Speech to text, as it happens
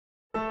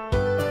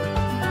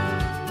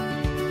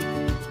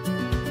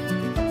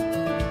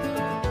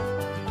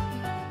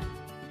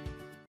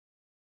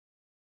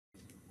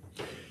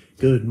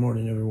Good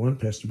morning, everyone.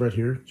 Pastor Brett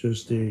here.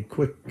 Just a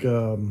quick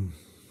update.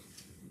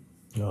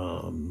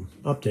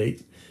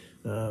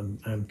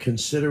 I'm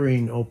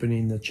considering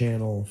opening the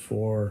channel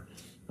for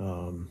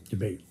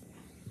debate,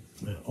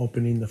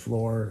 opening the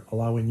floor,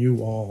 allowing you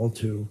all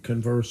to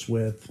converse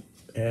with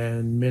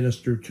and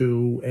minister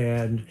to,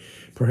 and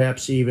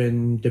perhaps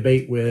even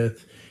debate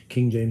with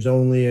King James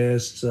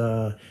onlyists,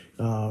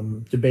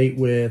 debate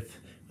with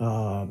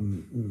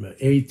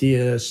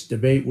atheists,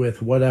 debate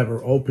with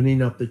whatever,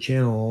 opening up the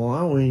channel,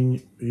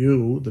 allowing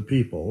you, the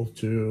people,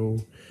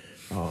 to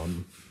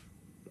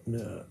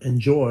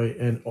enjoy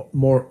a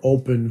more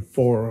open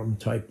forum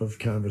type of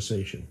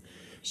conversation.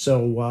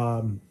 So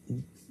I'm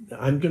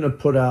going to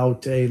put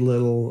out a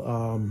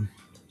little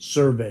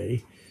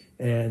survey,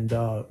 and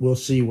we'll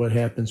see what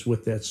happens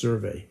with that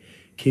survey.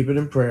 Keep it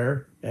in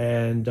prayer,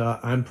 and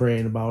I'm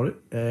praying about it,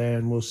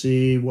 and we'll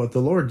see what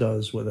the Lord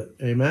does with it.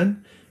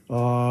 Amen.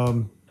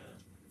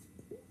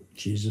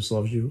 Jesus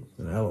loves you,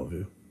 and I love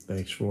you.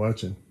 Thanks for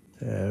watching.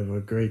 Have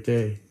a great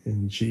day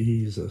in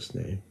Jesus'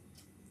 name.